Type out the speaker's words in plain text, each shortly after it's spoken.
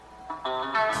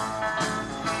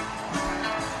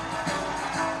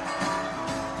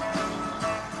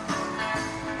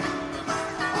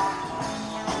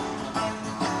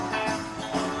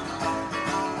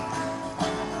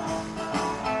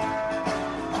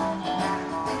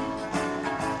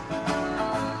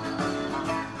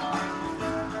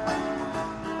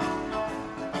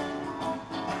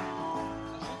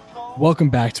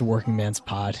Welcome back to Working Man's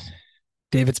Pod.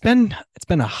 Dave, it's been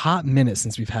a hot minute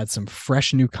since we've had some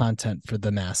fresh new content for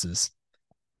the masses.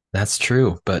 That's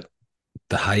true, but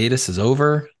the hiatus is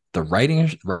over. The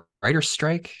writer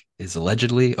strike is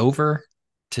allegedly over Is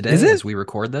today it? as we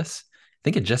record this. I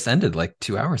think it just ended like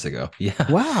 2 hours ago. Yeah.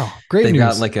 Wow, great They've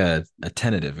got news. like a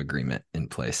tentative agreement in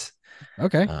place.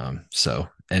 Okay.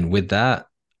 And with that,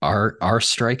 our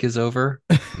strike is over.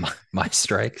 My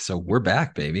strike. So we're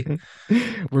back, baby.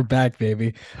 We're back,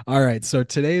 baby. All right. So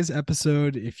today's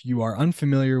episode, if you are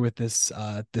unfamiliar with this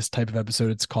type of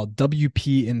episode, it's called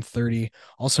WP in 30,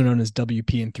 also known as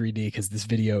WP in 3D, because this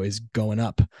video is going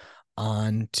up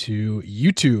onto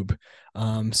YouTube.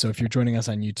 So if you're joining us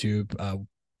on YouTube,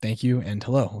 thank you and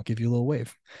hello. I'll give you a little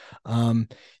wave. Um,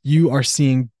 you are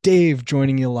seeing Dave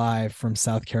joining you live from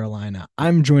South Carolina.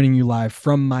 I'm joining you live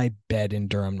from my bed in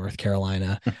Durham, North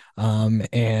Carolina.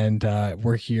 And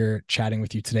we're here chatting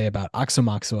with you today about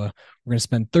Aoxomoxoa. We're going to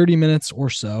spend 30 minutes or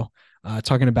so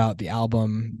talking about the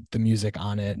album, the music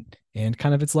on it, and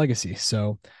kind of its legacy.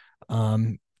 So,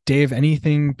 Dave,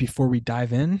 anything before we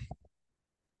dive in?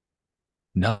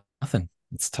 Nothing.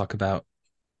 Let's talk about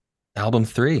album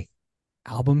three.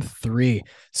 Album three.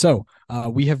 So,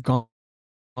 we have gone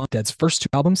on Dead's first two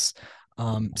albums,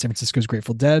 San Francisco's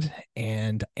Grateful Dead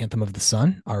and Anthem of the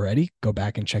Sun already. Go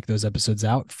back and check those episodes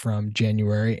out from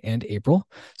January and April.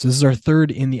 So this is our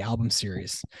third in the album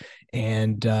series.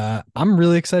 And I'm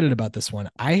really excited about this one.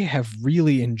 I have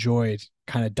really enjoyed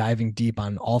kind of diving deep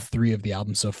on all three of the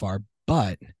albums so far,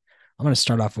 but I'm going to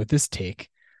start off with this take.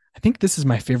 I think this is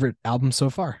my favorite album so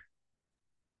far.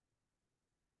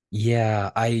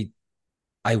 Yeah, I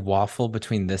waffle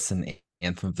between this and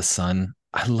Anthem of the Sun.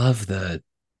 I love the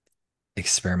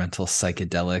experimental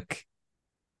psychedelic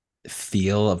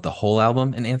feel of the whole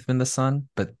album in Anthem in the Sun,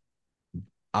 but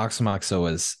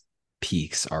Oxmoxoa's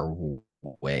peaks are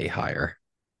way higher.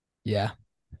 Yeah.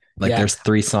 Like Yeah. there's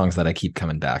three songs that I keep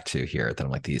coming back to here that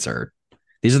I'm like, these are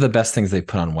the best things they've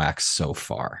put on Wax so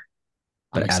far.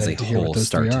 I'm But as a excited to hear what whole, those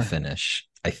three start to are. finish,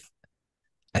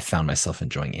 I found myself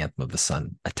enjoying Anthem of the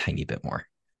Sun a tiny bit more.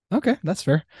 Okay, that's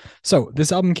fair. So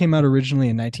this album came out originally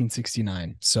in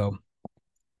 1969. So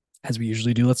as we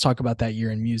usually do, let's talk about that year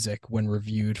in music when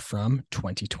reviewed from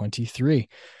 2023.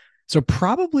 So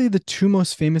probably the two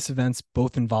most famous events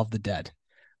both involve the dead.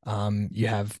 You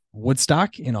have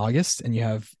Woodstock in August and you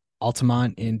have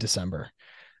Altamont in December.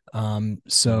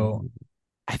 So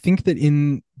I think that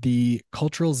in the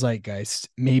cultural zeitgeist,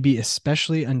 maybe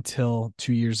especially until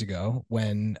 2 years ago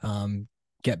when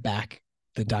Get Back,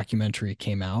 the documentary,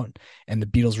 came out and the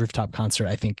Beatles rooftop concert,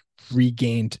 I think,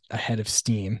 regained a head of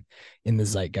steam in the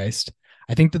zeitgeist.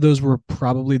 I think that those were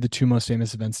probably the two most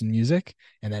famous events in music.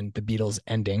 And then the Beatles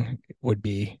ending would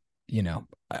be,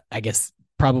 I guess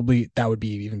probably that would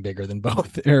be even bigger than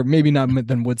both, or maybe not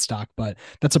than Woodstock, but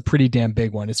that's a pretty damn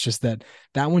big one. It's just that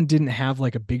that one didn't have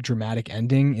like a big dramatic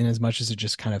ending in as much as it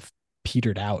just kind of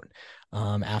petered out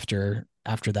after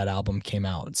that album came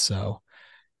out. So,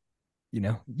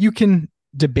 you can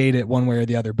debate it one way or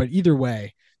the other, but either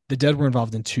way, the Dead were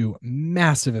involved in two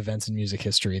massive events in music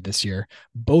history this year.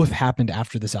 Both happened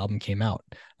after this album came out.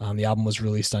 The album was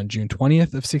released on June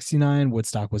 20th of 69.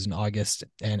 Woodstock was in August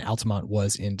and Altamont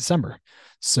was in December.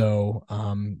 So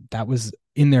that was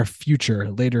in their future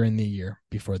later in the year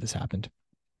before this happened.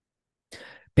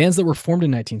 Bands that were formed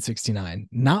in 1969,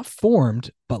 not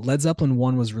formed, but Led Zeppelin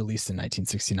 1 was released in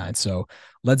 1969. So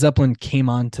Led Zeppelin came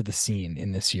onto the scene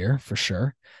in this year for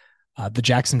sure. The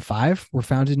Jackson 5 were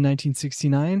founded in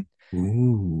 1969.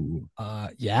 Ooh.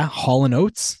 Yeah, Hall and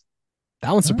Oates.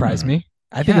 That one surprised Hmm. me.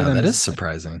 I think of Yeah, them that is as,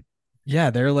 surprising. yeah,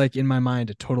 they're like in my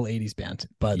mind a total 80s band,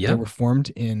 but they Yep. were formed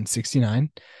in 69.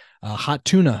 Hot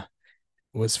Tuna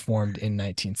was formed in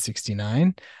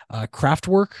 1969.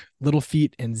 Kraftwerk, Little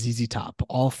Feat, and ZZ Top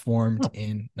all formed Oh,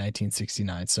 in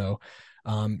 1969. So,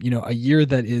 a year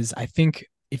that is, I think,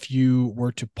 if you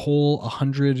were to poll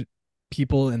 100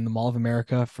 people in the Mall of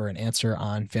America for an answer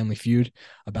on Family Feud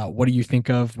about what do you think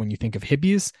of when you think of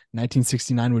hippies,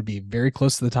 1969 would be very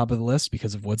close to the top of the list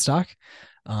because of Woodstock.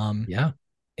 Um, yeah.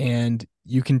 and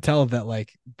you can tell that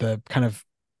like the kind of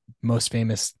most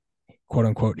famous quote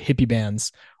unquote hippie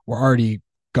bands were already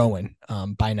going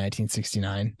by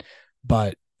 1969,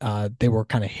 but they were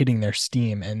kind of hitting their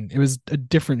steam, and it was a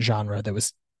different genre that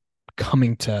was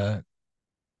coming to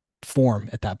form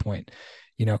at that point.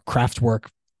 Kraftwerk,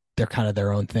 they're kind of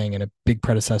their own thing and a big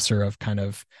predecessor of kind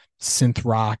of synth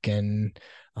rock and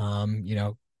um, you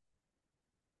know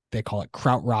they call it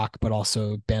krautrock, but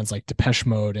also bands like Depeche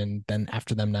Mode, and then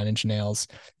after them, Nine Inch Nails,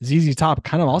 ZZ Top,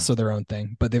 kind of also their own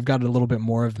thing, but they've got a little bit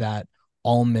more of that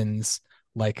almonds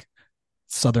like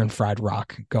Southern fried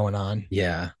rock going on.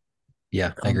 Yeah.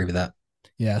 Yeah, I agree Um, with that.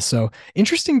 yeah, so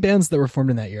interesting bands that were formed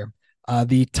in that year.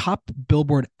 The top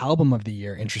Billboard album of the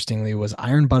year, interestingly, was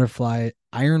Iron Butterfly.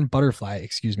 Iron Butterfly,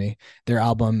 excuse me, their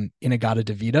album Inagata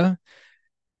Devita.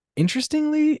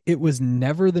 Interestingly, it was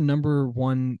never the number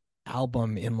one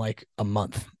album in like a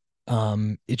month.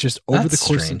 It just over That's the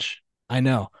course of, strange. I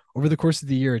know, over the course of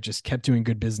the year, it just kept doing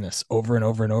good business over and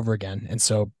over and over again. And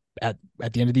so at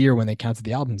the end of the year, when they counted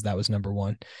the albums, that was number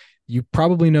one. You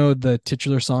probably know the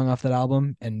titular song off that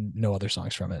album and no other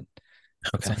songs from it.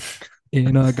 That Okay. song,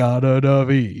 Inagata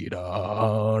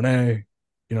Davida.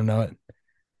 You don't know it?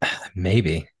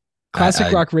 Maybe. Classic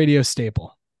I rock radio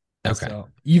staple. okay. So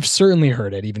you've certainly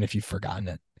heard it, even if you've forgotten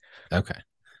it. Okay.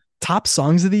 Top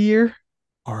songs of the year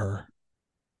are,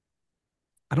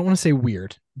 I don't want to say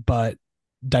weird, but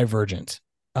divergent.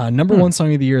 Number Hmm. one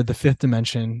song of the year, The Fifth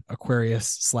Dimension, Aquarius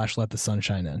slash Let the Sun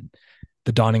Shine In,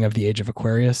 The Dawning of the Age of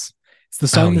Aquarius. It's the Oh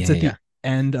song yeah, that's yeah, at the yeah.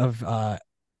 end of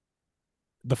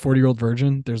The 40-Year-Old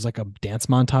Virgin. There's like a dance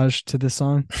montage to this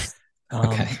song,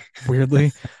 Okay.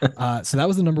 weirdly. So that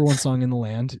was the number one song in the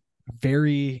land.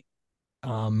 Very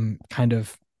kind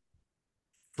of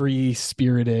free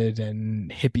spirited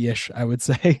and hippie-ish, I would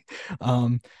say.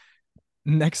 Um,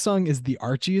 Next song is the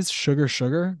Archies, Sugar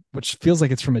Sugar, which feels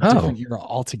like it's from a different Oh, era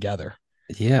altogether.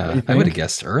 What do you yeah. I would have think?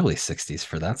 guessed early 60s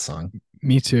for that song.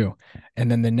 Me too.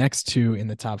 And then the next two in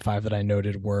the top five that I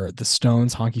noted were the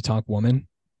Stones, Honky Tonk Woman.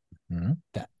 Hmm.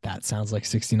 That sounds like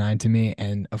 69 to me.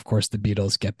 And of course, the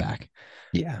Beatles, Get Back.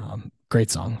 Yeah.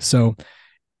 Great song. So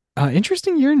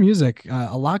interesting year in music.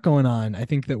 A lot going on. I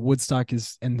think that Woodstock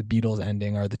is and the Beatles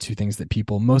ending are the two things that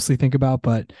people mostly think about.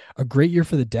 But a great year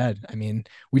for the Dead. I mean,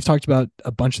 we've talked about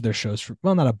a bunch of their shows.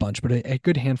 Well, not a bunch, but a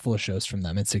good handful of shows from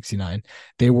them in '69.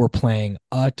 They were playing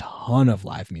a ton of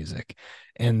live music,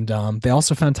 and they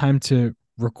also found time to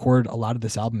record a lot of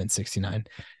this album in '69.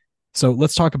 So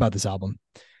let's talk about this album.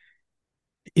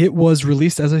 It was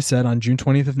released, as I said, on June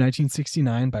 20th of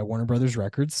 1969 by Warner Brothers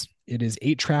Records. It is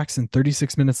 8 tracks and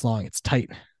 36 minutes long. It's tight.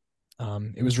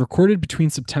 It was recorded between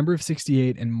September of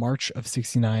 68 and March of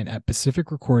 69 at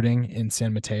Pacific Recording in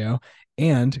San Mateo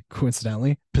and,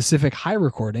 coincidentally, Pacific High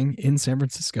Recording in San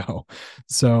Francisco.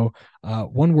 So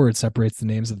one word separates the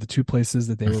names of the two places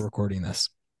that they were recording this.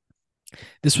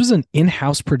 This was an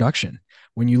in-house production.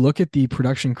 When you look at the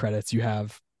production credits, you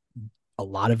have a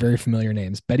lot of very familiar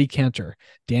names. Betty Cantor,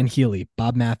 Dan Healy,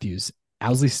 Bob Matthews,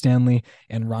 Owsley Stanley,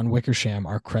 and Ron Wickersham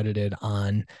are credited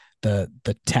on the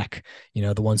tech,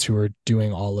 the ones who are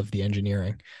doing all of the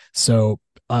engineering. So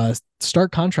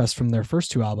stark contrast from their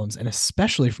first two albums, and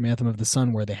especially from Anthem of the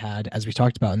Sun, where they had, as we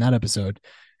talked about in that episode,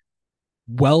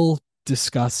 well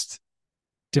discussed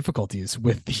difficulties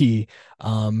with the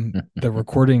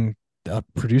recording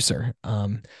producer.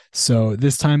 So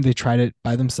this time they tried it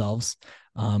by themselves.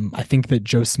 I think that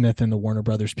Joe Smith and the Warner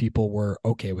Brothers people were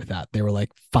okay with that. They were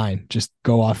like, fine, just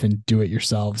go off and do it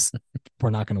yourselves. We're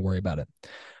not going to worry about it.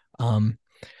 Um,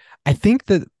 I think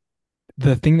that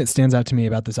the thing that stands out to me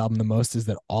about this album the most is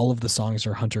that all of the songs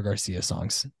are Hunter Garcia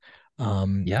songs.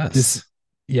 This, Yes.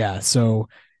 yeah. So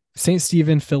St.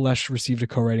 Stephen, Phil Lesh received a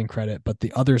co-writing credit, but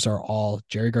the others are all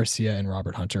Jerry Garcia and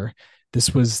Robert Hunter.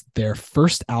 This was their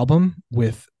first album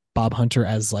with Bob Hunter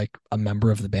as like a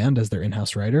member of the band, as their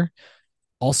in-house writer.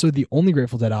 Also, the only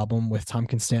Grateful Dead album with Tom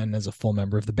Constantin as a full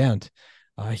member of the band.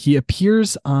 He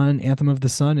appears on Anthem of the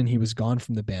Sun, and he was gone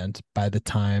from the band by the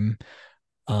time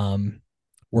um,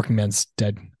 Working Man's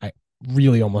Dead. I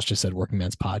really almost just said Working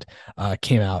Man's Pod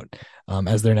came out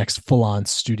as their next full-on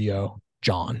studio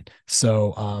John.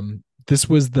 So this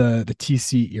was the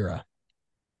TC era.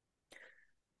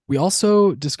 We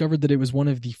also discovered that it was one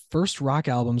of the first rock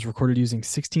albums recorded using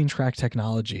 16-track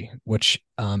technology, which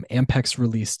Ampex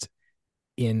released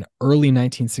in early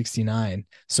 1969.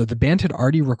 So the band had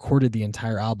already recorded the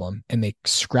entire album and they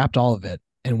scrapped all of it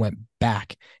and went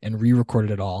back and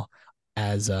re-recorded it all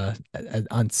as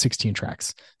on 16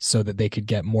 tracks so that they could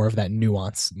get more of that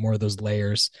nuance, more of those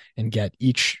layers, and get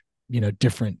each,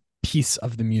 different piece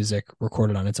of the music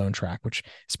recorded on its own track, which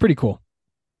is pretty cool.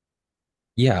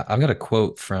 Yeah, I've got a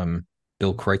quote from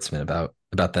Bill Kreutzmann about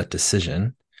that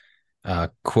decision.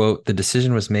 Quote, the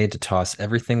decision was made to toss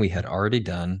everything we had already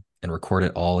done and record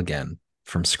it all again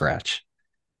from scratch.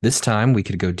 This time we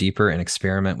could go deeper and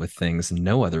experiment with things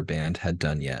no other band had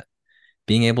done yet.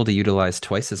 Being able to utilize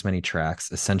twice as many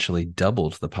tracks essentially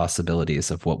doubled the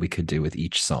possibilities of what we could do with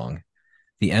each song.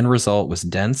 The end result was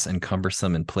dense and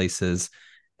cumbersome in places,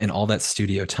 and all that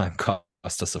studio time cost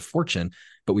us a fortune,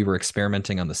 but we were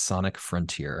experimenting on the sonic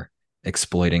frontier,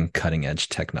 exploiting cutting edge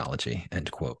technology, end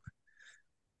quote.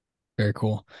 Very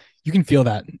cool. You can feel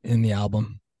that in the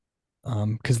album.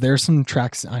 Because there are some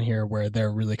tracks on here where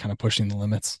they're really kind of pushing the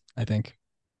limits, I think.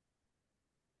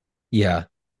 Yeah.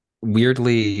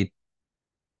 Weirdly,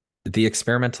 the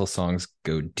experimental songs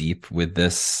go deep with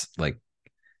this like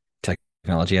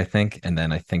technology, I think. And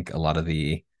then I think a lot of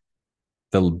the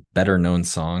better known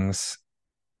songs,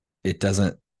 it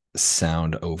doesn't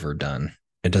sound overdone.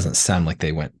 It doesn't sound like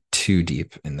they went too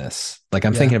deep in this. Like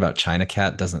I'm Yeah, thinking about China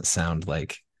Cat doesn't sound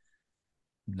like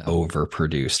no.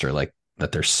 overproduced or like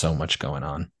that there's so much going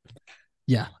on.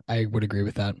 Yeah, I would agree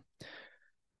with that.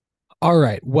 All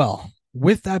right. Well,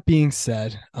 with that being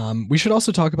said, we should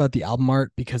also talk about the album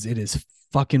art because it is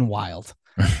fucking wild.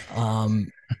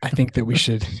 Um, I think that we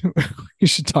should we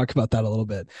should talk about that a little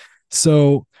bit.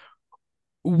 So,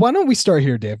 why don't we start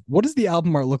here, Dave? What does the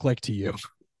album art look like to you?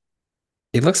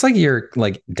 It looks like you're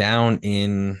like down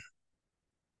in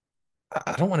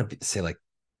I don't want to say like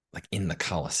in the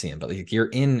Coliseum, but like you're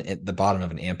in at the bottom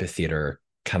of an amphitheater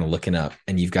kind of looking up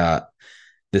and you've got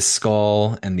this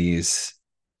skull and these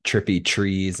trippy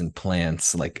trees and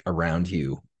plants like around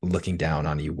you looking down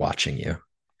on you watching you.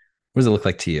 What does it look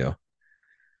like to you?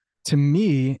 To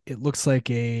me, it looks like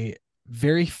a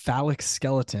very phallic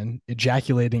skeleton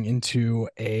ejaculating into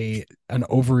a an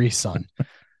ovary sun.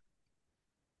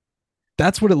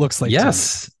 That's what it looks like to me.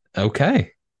 Yes.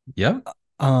 Okay. Yep.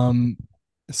 Um,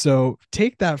 so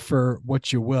take that for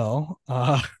what you will.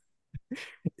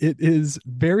 It is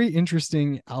very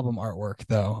interesting album artwork,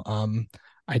 though.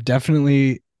 I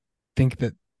definitely think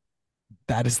that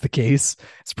that is the case.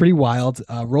 It's pretty wild.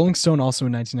 Rolling Stone also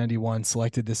in 1991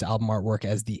 selected this album artwork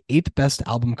as the eighth best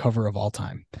album cover of all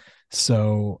time.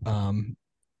 So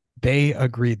they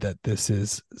agreed that this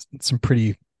is some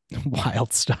pretty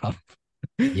wild stuff.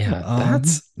 Yeah,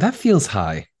 um, that feels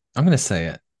high. I'm gonna say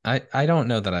it. I don't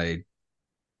know that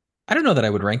I don't know that I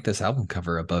would rank this album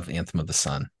cover above Anthem of the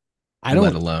Sun, I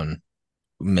let don't, alone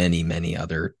many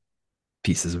other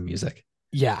pieces of music.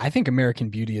 yeah, I think American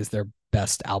Beauty is their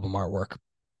best album artwork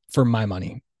for my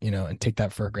money, and take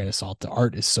that for a grain of salt. The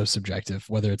art is so subjective,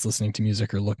 whether it's listening to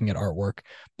music or looking at artwork.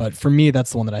 But for me,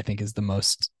 that's the one that I think is the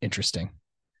most interesting.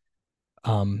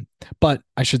 Um, but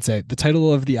I should say the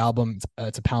title of the album,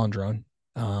 it's a palindrome,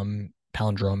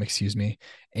 excuse me,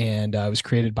 and it was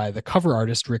created by the cover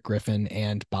artist Rick Griffin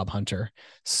and Bob Hunter.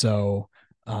 So,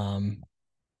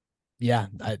 yeah,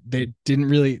 they didn't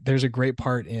really. There's a great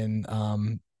part in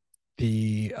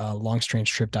the Long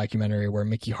Strange Trip documentary where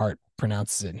Mickey Hart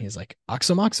pronounces it, and he's like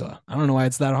Oxomoxoa. I don't know why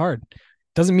it's that hard. It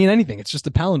doesn't mean anything. It's just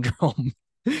a palindrome.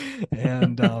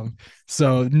 and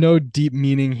so no deep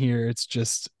meaning here. It's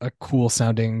just a cool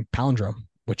sounding palindrome,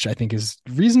 which I think is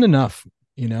reason enough,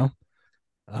 you know.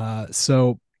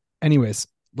 So, anyways,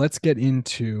 let's get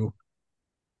into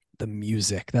the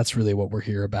music. That's really what we're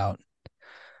here about.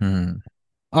 Hmm.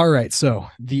 All right, so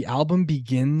the album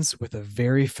begins with a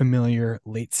very familiar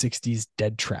late 60s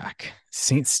dead track,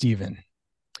 St. Stephen.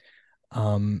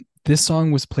 This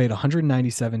song was played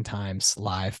 197 times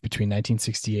live between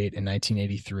 1968 and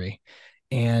 1983.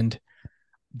 And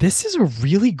this is a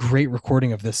really great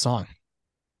recording of this song.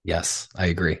 Yes, I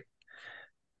agree.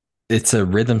 It's a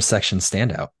rhythm section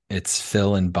standout. It's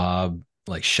Phil and Bob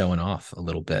like showing off a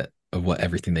little bit of what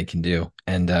everything they can do.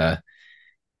 And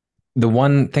the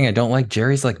one thing I don't like,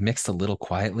 Jerry's like mixed a little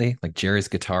quietly. Like Jerry's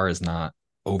guitar is not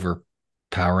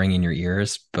overpowering in your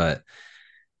ears, but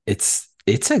it's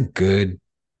a good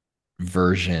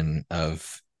version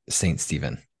of Saint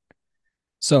Stephen.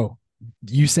 So,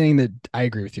 you saying that I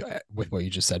agree with you with what you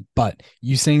just said, but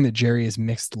you saying that Jerry is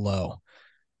mixed low.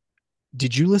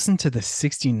 Did you listen to the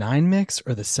 69 mix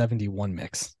or the 71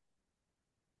 mix?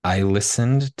 I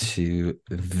listened to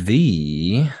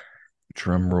the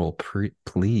drum roll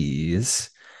please.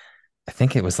 I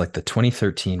think it was like the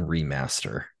 2013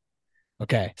 remaster.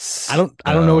 Okay.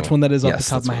 I don't know which So one that is off the yes,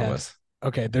 top of that's my what it head. was.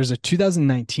 Okay, there's a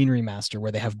 2019 remaster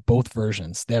where they have both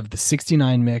versions. They have the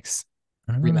 69 mix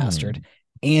remastered Mm.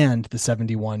 and the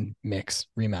 71 mix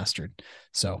remastered.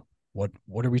 So, what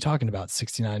are we talking about?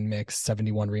 69 mix,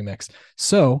 71 remix.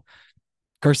 So,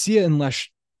 Garcia and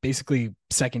Lesh basically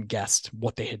second guessed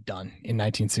what they had done in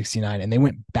 1969, and they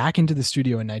went back into the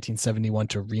studio in 1971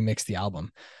 to remix the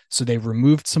album. So they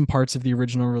removed some parts of the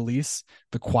original release.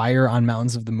 The choir on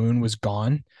Mountains of the Moon was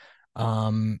gone.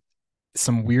 Um,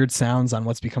 some weird sounds on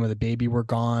What's Become of the Baby were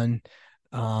gone.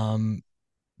 Um,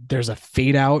 there's a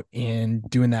fade out in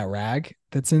Doing That Rag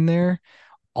that's in there.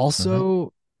 Mhm.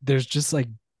 Also, there's just like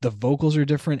the vocals are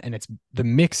different and it's the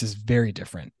mix is very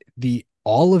different. The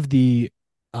all of the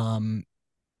um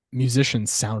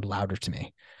musicians sound louder to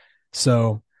me.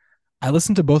 So I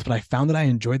listened to both, but I found that I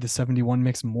enjoyed the 71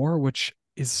 mix more, which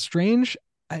is strange.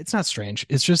 It's not strange.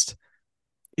 It's just,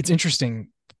 it's interesting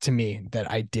to me that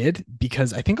I did,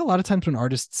 because I think a lot of times when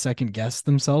artists second guess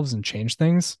themselves and change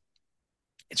things,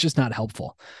 it's just not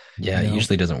helpful. Yeah, You it know,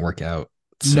 usually doesn't work out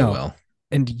so no. well.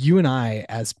 And you and I,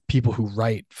 as people who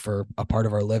write for a part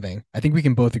of our living, I think we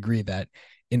can both agree that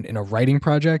in a writing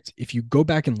project, if you go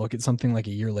back and look at something like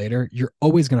a year later, you're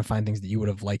always going to find things that you would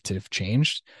have liked to have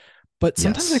changed. But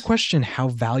sometimes I Yes. question how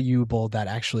valuable that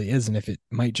actually is, and if it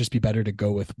might just be better to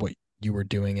go with what you were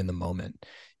doing in the moment,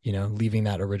 leaving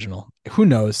that original. Who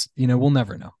knows? We'll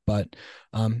never know. But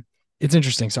um, it's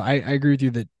interesting. So I agree with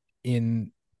you that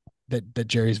in that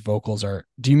Jerry's vocals are.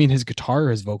 Do you mean his guitar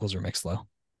or his vocals are mixed low?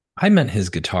 I meant his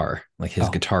guitar, like his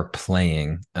Oh, guitar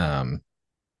playing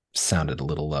sounded a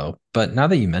little low. But now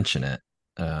that you mention it,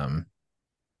 um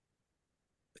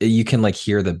you can like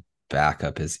hear the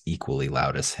backup is equally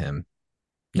loud as him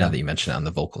now yeah. that you mention it on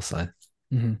the vocal side.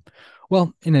 Mm-hmm.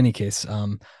 Well, in any case,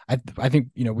 I think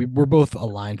we're both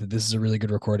aligned that this is a really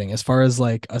good recording. As far as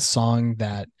like a song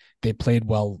that they played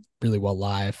really well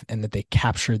live, and that they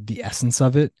captured the essence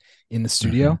of it in the Mm-hmm.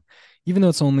 studio, even though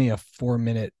it's only a 4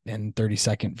 minute and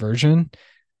 30-second version,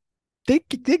 they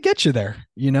get you there.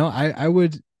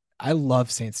 I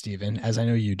love Saint Stephen, as I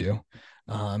know you do.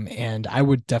 And I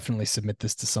would definitely submit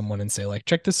this to someone and say, like,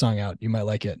 check this song out. You might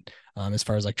like it. As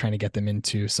far as like trying to get them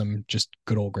into some just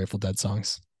good old Grateful Dead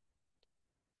songs.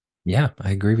 Yeah, I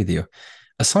agree with you.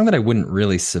 A song that I wouldn't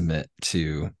really submit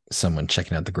to someone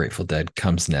checking out the Grateful Dead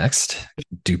comes next,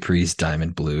 Dupree's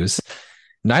Diamond Blues.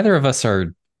 Neither of us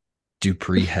are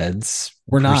Dupree heads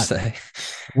We're per not. se.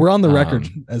 We're on the record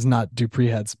Um, as not Dupree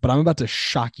heads, but I'm about to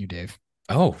shock you, Dave.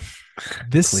 oh,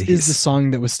 This is the please.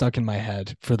 song that was stuck in my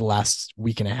head for the last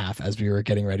week and a half as we were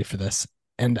getting ready for this.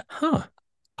 And Huh.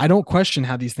 I don't question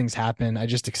how these things happen. I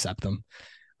just accept them.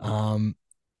 Um,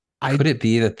 I Could it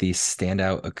be that the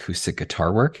standout acoustic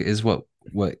guitar work is what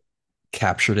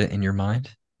captured it in your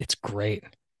mind? It's great.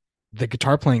 The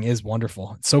guitar playing is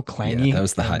wonderful. It's so Yeah, that clangy,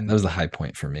 was the high that and was the high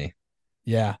point for me.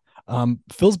 yeah.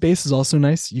 Phil's bass is also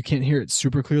nice. You can't hear it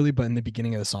super clearly, but in the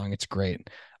beginning of the song, it's great.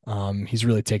 He's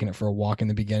really taking it for a walk in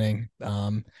the beginning.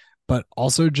 But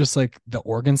also just like the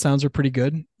organ sounds are pretty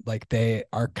good. Like they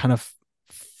are kind of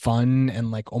fun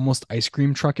and like almost ice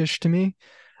cream truckish to me.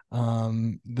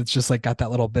 That's just like got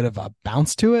that little bit of a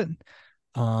bounce to it.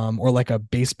 Or like a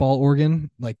baseball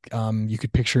organ, like you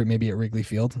could picture it maybe at Wrigley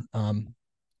Field.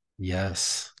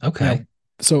 Yes. Yeah. Okay.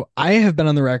 So I have been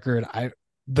on the record.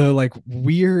 The like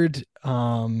weird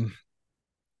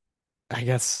I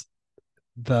guess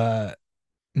the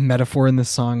metaphor in this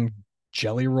song,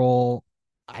 jelly roll,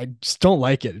 I just don't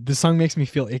like it. This song makes me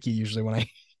feel icky usually when I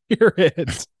hear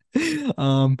it.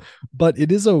 Um, but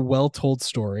it is a well-told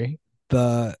story.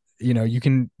 You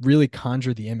can really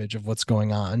conjure the image of what's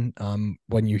going on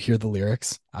when you hear the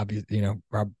lyrics. Obviously,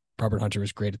 Robert Hunter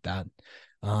was great at that.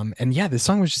 And yeah, this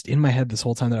song was just in my head this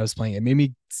whole time that I was playing. It made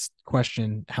me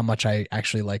question how much I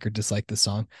actually like or dislike this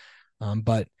song.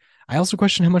 But I also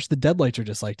question how much the Deadlights are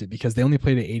disliked it, because they only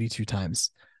played it 82 times.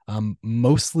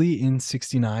 Mostly in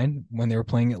 69 when they were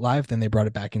playing it live. Then they brought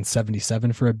it back in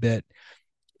 77 for a bit.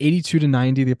 82 to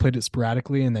 90, they played it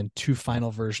sporadically, and then two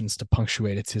final versions to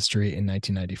punctuate its history in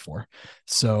 1994.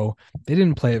 So they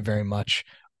didn't play it very much.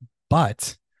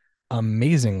 But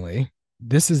amazingly,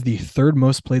 this is the third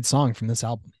most played song from this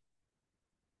album.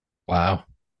 Wow.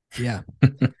 Yeah.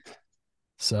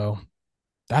 So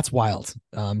that's wild.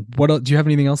 What else, do you have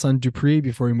anything else on Dupree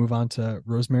before we move on to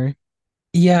Rosemary?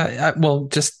 Yeah, well,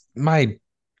 just my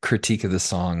critique of the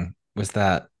song was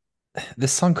that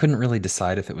this song couldn't really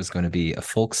decide if it was going to be a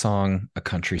folk song, a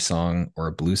country song, or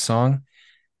a blues song,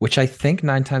 which I think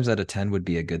 9 times out of 10 would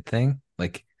be a good thing.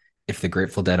 Like if the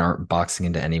Grateful Dead aren't boxing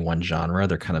into any one genre,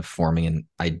 they're kind of forming an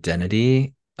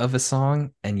identity of a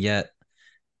song. And yet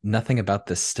nothing about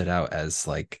this stood out as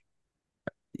like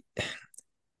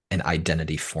an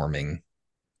identity forming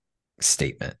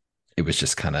statement. It was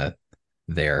just kind of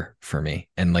there for me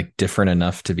and like different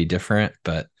enough to be different,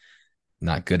 but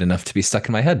not good enough to be stuck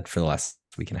in my head for the last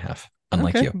week and a half,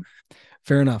 unlike Okay, you.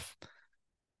 fair enough.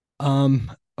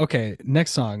 Okay,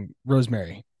 next song,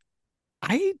 Rosemary.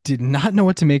 I did not know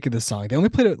what to make of this song. They only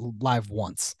played it live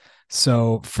once.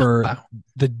 So for Wow.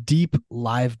 the deep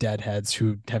live deadheads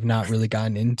who have not really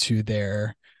gotten into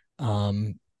their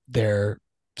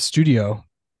studio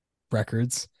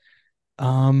records,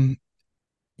 um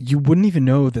you wouldn't even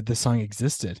know that this song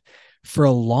existed. For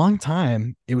a long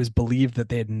time, it was believed that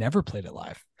they had never played it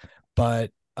live.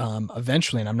 But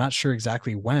eventually, and I'm not sure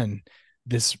exactly when,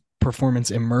 this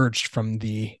performance emerged from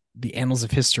the annals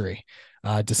of history.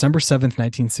 December 7th,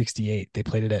 1968, they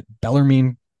played it at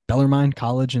Bellarmine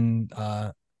College in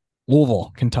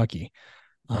Louisville, Kentucky.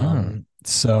 Mm.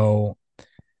 So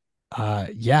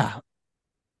Yeah,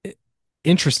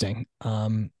 interesting.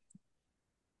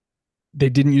 They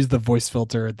didn't use the voice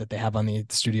filter that they have on the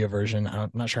studio version.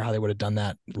 I'm not sure how they would have done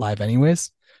that live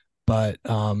anyways, but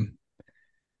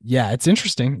yeah, it's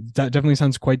interesting. That definitely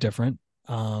sounds quite different.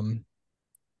 Um,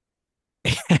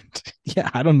 and yeah,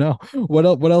 I don't know what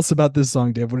else about this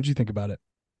song, Dave. What did you think about it?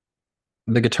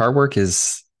 The guitar work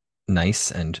is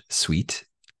nice and sweet.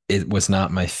 It was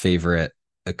not my favorite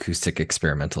acoustic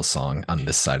experimental song on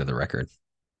this side of the record.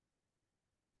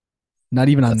 Not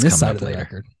even on That's this coming side up of the later.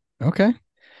 record. Okay.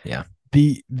 Yeah.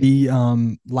 The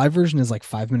live version is like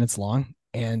 5 minutes long,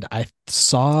 and I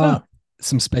saw Oh,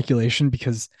 some speculation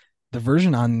because the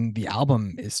version on the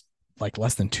album is like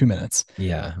less than 2 minutes.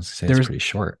 yeah. I was gonna say There it's was pretty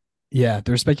short. Yeah,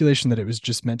 there was speculation that it was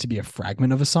just meant to be a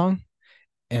fragment of a song,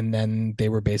 and then they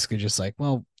were basically just like,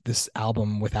 well, this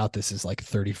album without this is like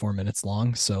 34 minutes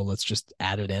long, so let's just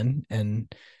add it in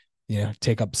and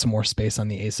take up some more space on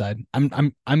the A side.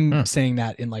 I'm Hmm. saying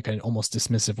that in like an almost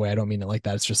dismissive way. I don't mean it like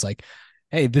that. It's just like,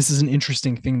 hey, this is an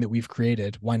interesting thing that we've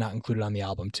created. Why not include it on the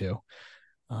album too?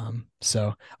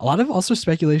 So a lot of also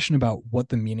speculation about what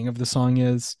the meaning of the song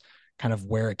is, kind of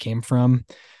where it came from.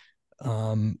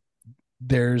 Um,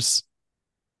 there's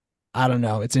I don't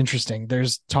know. It's interesting.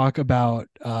 There's talk about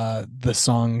the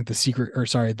song, the secret, or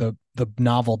sorry, the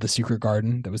novel, The Secret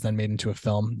Garden, that was then made into a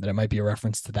film. That it might be a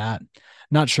reference to that.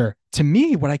 Not sure. To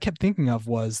me, what I kept thinking of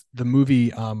was the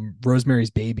movie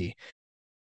Rosemary's Baby.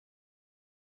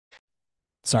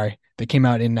 Sorry, that came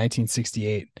out in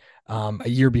 1968, a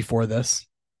year before this.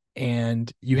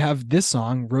 And you have this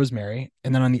song, Rosemary,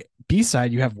 and then on the B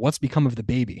side you have What's Become of the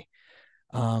Baby.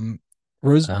 Um,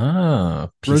 Rose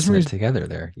Oh, piecing it Rosemary's together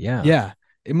there. Yeah. Yeah,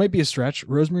 it might be a stretch.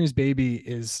 Rosemary's Baby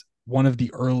is one of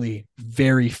the early,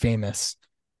 very famous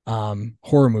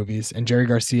horror movies, and Jerry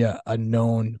Garcia, a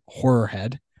known horror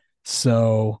head.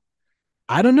 So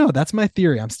I don't know. That's my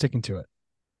theory. I'm sticking to it.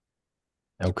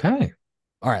 Okay.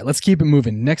 All right, let's keep it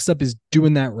moving. Next up is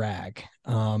Doing That Rag.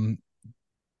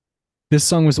 This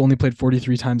song was only played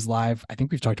 43 times live. I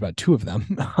think we've talked about two of them,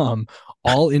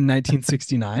 all in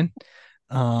 1969.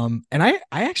 And I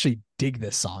actually dig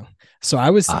this song. So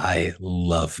I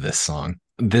love this song.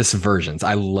 This versions.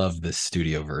 I love this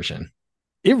studio version.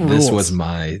 it rules.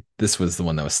 This was the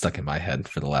one that was stuck in my head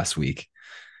for the last week.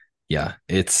 Yeah,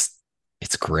 it's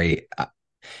great.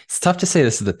 It's tough to say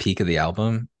this is the peak of the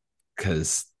album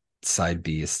because side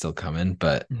B is still coming,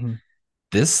 but Mhm.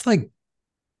 this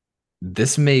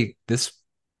this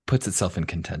puts itself in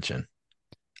contention.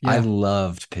 I Yeah.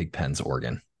 loved Pigpen's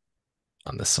organ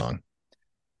on this song.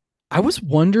 I was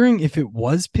wondering if it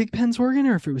was Pigpen's organ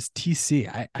or if it was TC.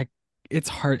 It's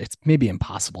hard. It's maybe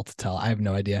impossible to tell. I have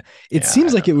no idea. It Yeah, I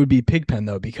seems like don't it know. would be Pigpen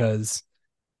though, because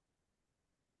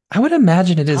I would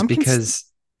imagine it is Tompkins. because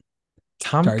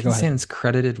Sorry, go ahead. Tompkinson's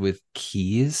credited with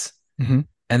keys, Mm-hmm.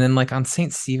 and then like on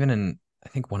Saint Stephen and I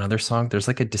think one other song, there's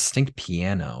like a distinct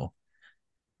piano.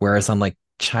 Whereas on like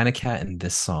China Cat and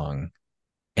this song,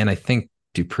 and I think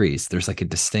Dupree's, there's like a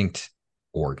distinct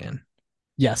organ.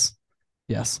 Yes,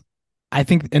 yes. I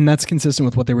think, and that's consistent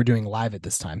with what they were doing live at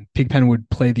this time. Pigpen would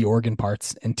play the organ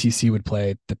parts, and TC would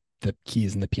play the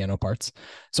keys and the piano parts.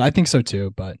 So I think so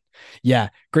too. But yeah,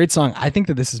 great song. I think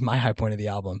that this is my high point of the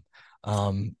album.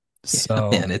 Um, Yeah, so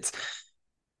man,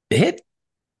 it,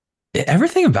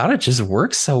 everything about it just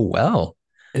works so well.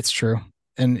 It's true.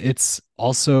 And it's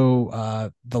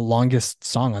also the longest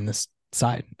song on this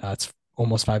side. It's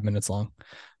almost 5 minutes long.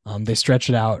 They stretch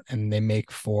it out and they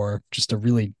make for just a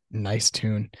really nice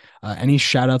tune. Any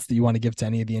shout outs that you want to give to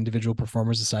any of the individual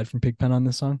performers aside from Pigpen on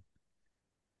this song?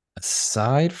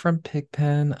 Aside from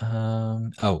Pigpen,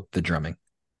 oh, the drumming.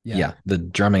 Yeah. Yeah, the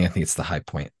drumming, I think it's the high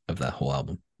point of that whole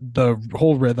album. The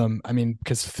whole rhythm, I mean,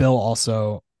 because Phil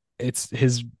also, it's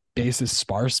his bass is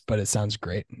sparse, but it sounds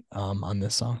great on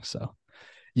this song. So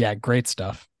yeah, great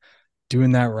stuff.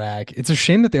 Doing that rag. It's a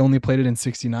shame that they only played it in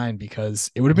 69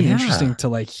 because it would have been interesting Yeah. to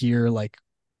like hear like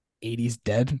 80s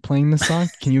Dead playing this song.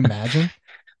 Can you imagine?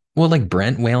 Well, like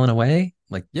Brent wailing away,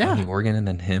 like on the Yeah, organ, and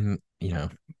then him.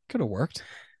 could have worked.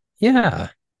 Yeah.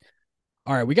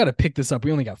 All right, we got to pick this up.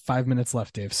 We only got 5 minutes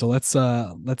left, Dave. So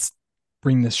let's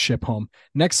bring this ship home.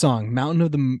 Next song,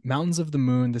 Mountains of the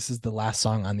Moon. This is the last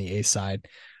song on the A side.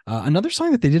 Another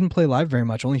song that they didn't play live very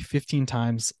much, only 15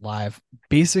 times live,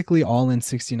 basically all in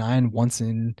 69, once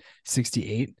in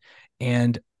 68.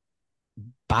 And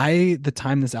by the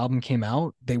time this album came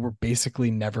out, they were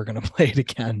basically never going to play it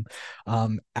again.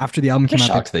 After the album I'm came out,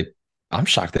 shocked they I'm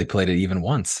shocked they played it even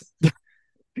once.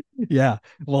 yeah,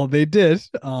 well, they did.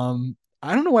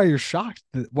 I don't know why you're shocked.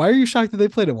 Why are you shocked that they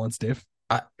played it once, Dave?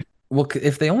 I, well,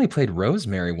 if they only played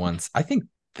Rosemary once, I think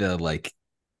the like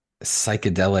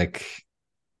psychedelic,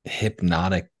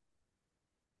 hypnotic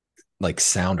like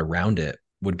sound around it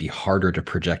would be harder to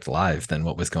project live than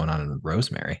what was going on in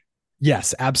Rosemary.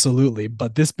 Yes, absolutely.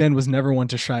 But this band was never one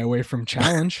to shy away from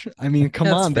challenge. I mean, come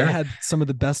That's on, they fair. had some of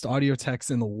the best audio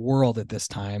techs in the world at this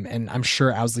time, and I'm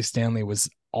sure Owsley Stanley was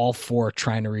all for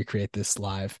trying to recreate this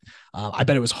live. I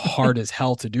bet it was hard as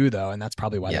hell to do though, and that's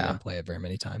probably why they Yeah. didn't play it very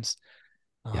many times.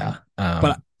 Yeah.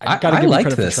 But I I, got to I give them liked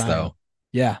credit for this trying. though.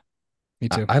 Yeah, me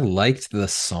I, too. I liked the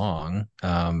song.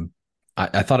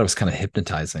 I thought it was kind of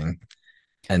hypnotizing.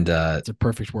 And It's a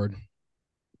perfect word.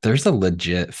 there's a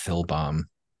legit fill bomb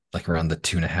like around the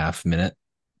 2.5 minute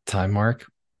time mark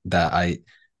that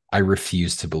I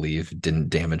refuse to believe didn't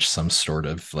damage some sort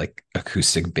of like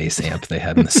acoustic bass amp they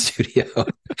had in the studio.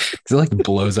 Because it like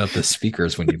blows out the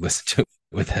speakers when you listen to it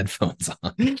with headphones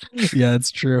on. Yeah,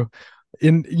 it's true.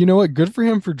 And you know what? Good for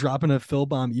him for dropping a fill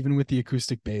bomb even with the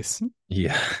acoustic bass.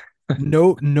 Yeah.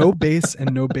 No bass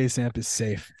and no bass amp is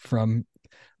safe from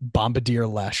Bombardier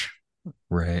Lesh.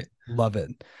 Right. Love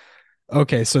it.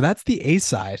 Okay, so that's the A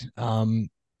side.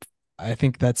 I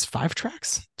think that's 5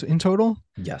 tracks in total.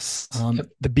 Yes. Yep.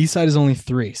 The B side is only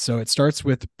 3, so it starts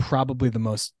with probably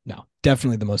no,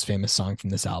 definitely the most famous song from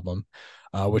this album,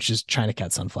 which is China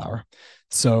Cat Sunflower.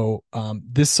 So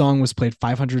this song was played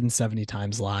 570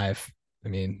 times live. I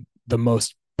mean, the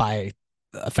most by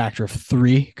a factor of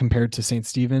 3 compared to St.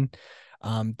 Stephen.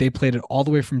 They played it all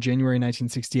the way from January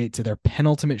 1968 to their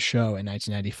penultimate show in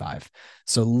 1995.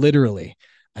 So literally,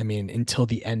 I mean, until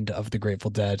the end of the Grateful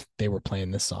Dead, they were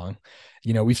playing this song.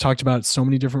 You know, we've talked about so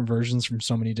many different versions from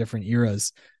so many different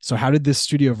eras. So how did this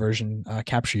studio version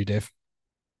capture you, Dave?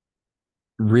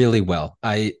 Really well.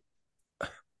 I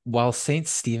while Saint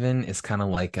Stephen is kind of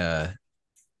like a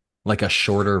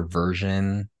shorter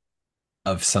version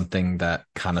of something that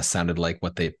kind of sounded like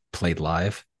what they played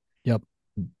live. Yep.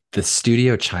 The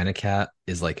studio China Cat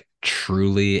is like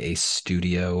truly a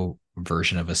studio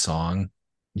version of a song,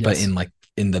 but Yes.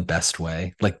 in the best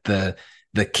way. Like the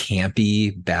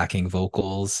campy backing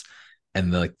vocals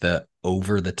and like the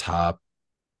over the top,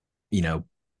 you know,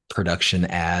 production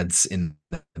ads in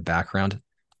the background.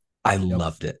 I Yep.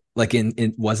 loved it. Like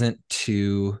it wasn't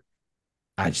too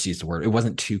I just used the word. It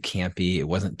wasn't too campy. It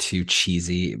wasn't too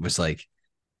cheesy. It was like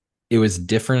it was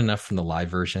different enough from the live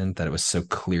version that it was so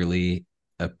clearly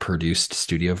a produced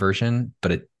studio version,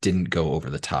 but it didn't go over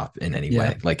the top in any Yeah.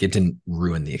 way. Like it didn't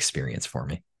ruin the experience for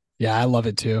me. Yeah, I love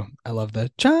it too. I love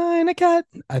the China Cat.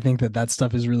 I think that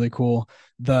stuff is really cool.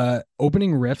 The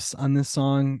opening riffs on this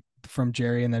song from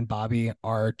Jerry and then Bobby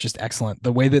are just excellent.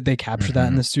 The way that they capture that in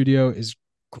Mm-hmm. the studio is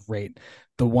great.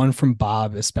 The one from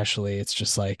Bob, especially, it's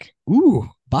just like, ooh,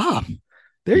 Bob,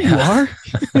 there you Yeah.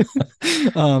 are.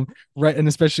 Right. And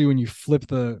especially when you flip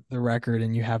the record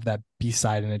and you have that B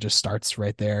side and it just starts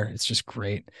right there. It's just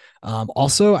great.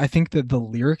 Also, I think that the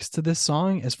lyrics to this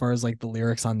song, as far as like the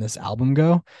lyrics on this album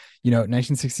go, you know,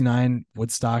 1969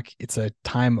 Woodstock, it's a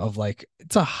time of like,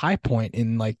 it's a high point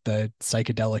in like the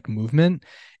psychedelic movement.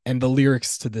 And the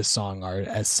lyrics to this song are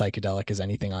as psychedelic as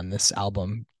anything on this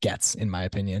album gets, in my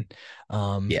opinion.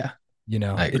 Um, Yeah, you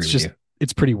know, I it's agree with just, you.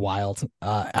 it's pretty wild.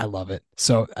 I love it.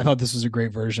 So I thought this was a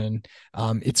great version.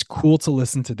 It's cool to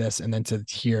listen to this and then to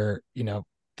hear, you know,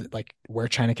 like where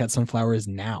China Cat Sunflower is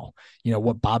now, you know,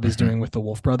 what Bob is Mhm. doing with the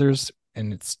Wolf Brothers.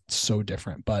 And it's so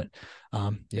different. But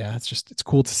yeah, it's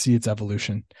cool to see its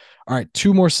evolution. All right,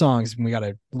 2 more songs and we got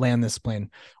to land this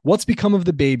plane. What's Become of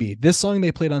the Baby? This song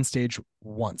they played on stage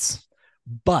once,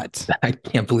 but I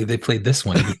can't believe they played this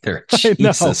one either. I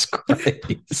know Jesus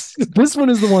Christ. this one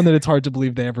is the one that it's hard to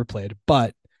believe they ever played.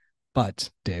 But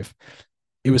Dave,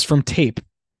 it was from tape,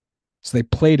 so they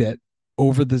played it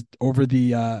over the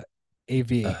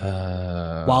AV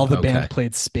while the band Okay.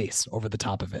 played Space over the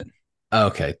top of it.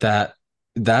 Okay.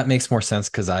 That makes more sense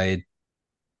because I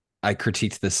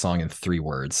critiqued this song in 3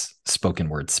 words, spoken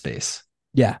word space.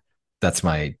 Yeah, That's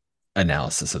my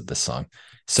analysis of this song.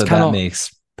 it's So kind that of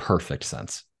makes perfect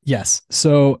sense. yes.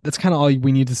 So that's kind of all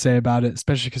we need to say about it,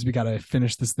 especially because we got to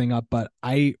finish this thing up. But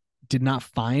I did not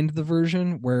find the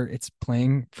version where it's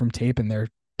playing from tape and they're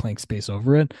playing Space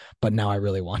over it. But now I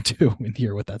really want to and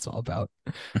hear what that's all about.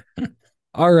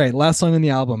 All right, last song on the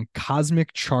album,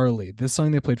 Cosmic Charlie. This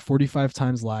song they played 45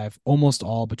 times live, almost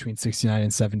all between 69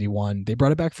 and 71. They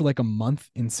brought it back for like a month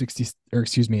in 60 or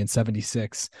excuse me in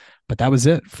 76, but that was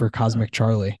it for Cosmic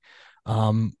Charlie.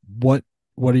 What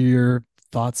are your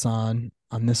thoughts on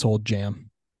this old jam?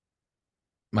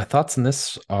 My thoughts on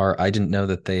this are I didn't know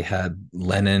that they had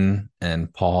Lennon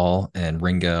and Paul and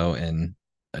Ringo and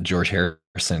George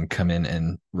Harrison come in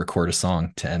and record a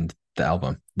song to end the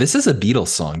album. This is a Beatles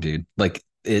song, dude. Like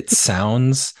it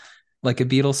sounds like a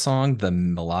Beatles song. The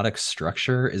melodic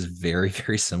structure is very,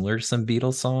 very similar to some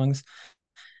Beatles songs.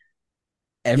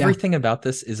 Yeah, Everything about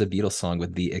this is a Beatles song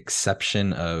with the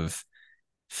exception of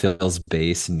Phil's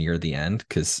bass near the end,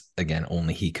 because again,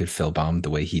 only he could Phil bomb the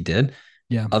way he did.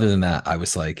 yeah. Other than that, I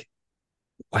was like,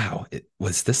 wow,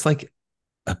 was this like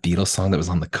a Beatles song that was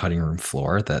on the cutting room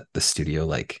floor that the studio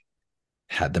like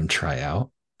had them try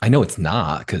out? I know it's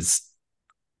not because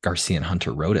Garcia and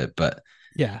Hunter wrote it, but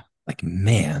Yeah, like,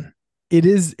 man, it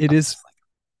is it's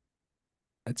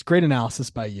great analysis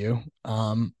by you.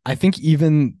 I think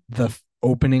even the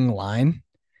opening line,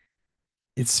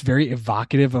 it's very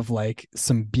evocative of like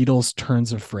some Beatles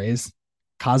turns of phrase.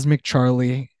 Cosmic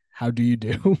Charlie, how do you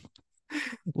do?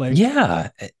 Like yeah.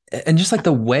 And just like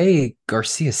the way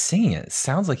Garcia's singing it, it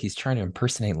sounds like he's trying to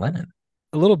impersonate Lennon.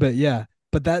 a little bit, yeah.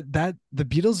 But that the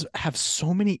Beatles have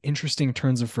so many interesting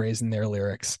turns of phrase in their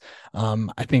lyrics.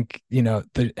 I think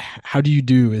the "how do you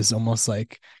do" is almost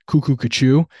like "cuckoo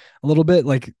cuckoo" a little bit.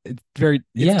 Like it's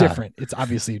Yeah. different. It's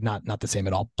obviously not the same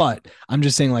at all. But I'm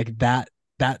just saying like that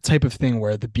type of thing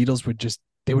where the Beatles would just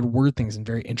they would word things in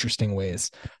very interesting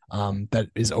ways. That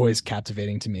is always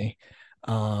captivating to me.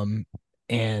 Um,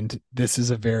 and this is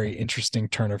a very interesting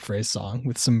turn of phrase song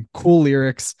with some cool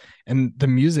lyrics, and the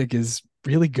music is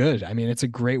really good. I mean, it's a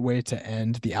great way to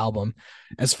end the album.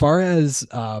 As far as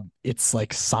its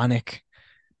like sonic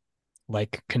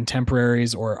like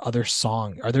contemporaries or other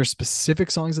song, are there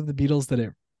specific songs of the Beatles that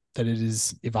it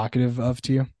is evocative of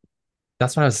to you?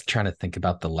 That's what I was trying to think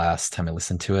about the last time I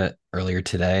listened to it earlier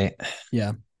today.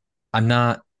 Yeah, I'm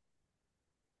not,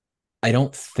 I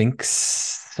don't think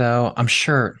so. I'm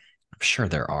sure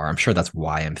there are. I'm sure that's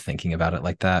why I'm thinking about it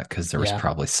like that, because there was yeah.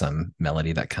 probably some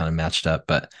melody that kind of matched up,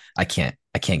 but I can't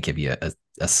give you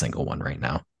a single one right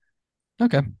now.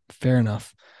 Okay, fair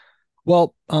enough.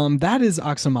 Well, that is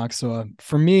Aoxomoxoa.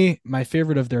 For me, my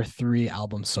favorite of their three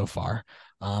albums so far.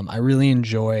 I really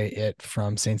enjoy it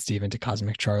from Saint Stephen to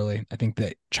Cosmic Charlie. I think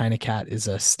that China Cat is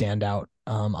a standout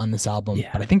on this album, but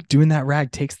Yeah. I think Doing That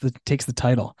Rag takes the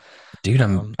title. Dude,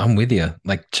 I'm Um, I'm with you.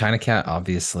 Like China Cat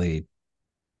obviously,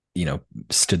 you know,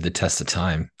 stood the test of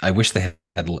time. I wish they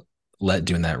had let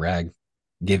Doing That Rag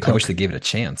give I wish Coke, they gave it a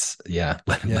chance. Yeah,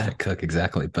 let yeah. it cook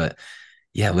exactly. But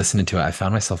yeah, listening to it, I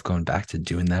found myself going back to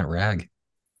Doing That Rag.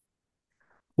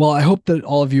 Well, I hope that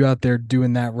all of you out there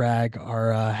doing that rag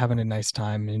are having a nice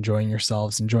time, enjoying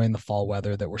yourselves, enjoying the fall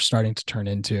weather that we're starting to turn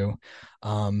into.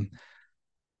 Um,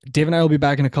 Dave and I will be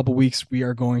back in a couple weeks. We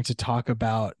are going to talk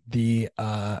about the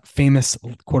famous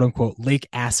quote unquote Lake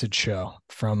Acid show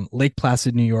from Lake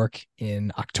Placid, New York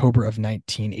in October of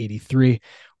 1983.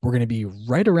 We're going to be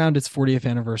right around its 40th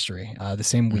anniversary, the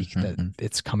same week that Mhm.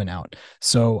 it's coming out.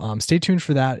 So stay tuned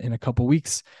for that in a couple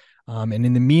weeks. And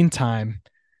in the meantime,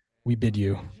 we bid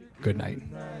you good night.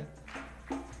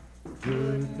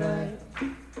 Good night,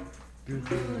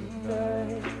 good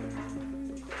night,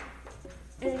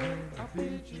 and I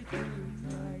bid you good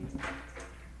night,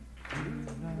 good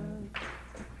night,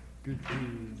 good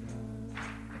night,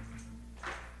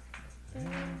 and I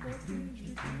bid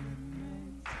you good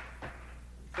night,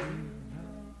 good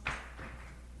night,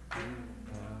 good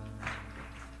night.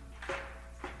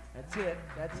 That's it,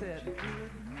 that's it.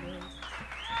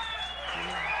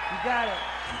 You got it.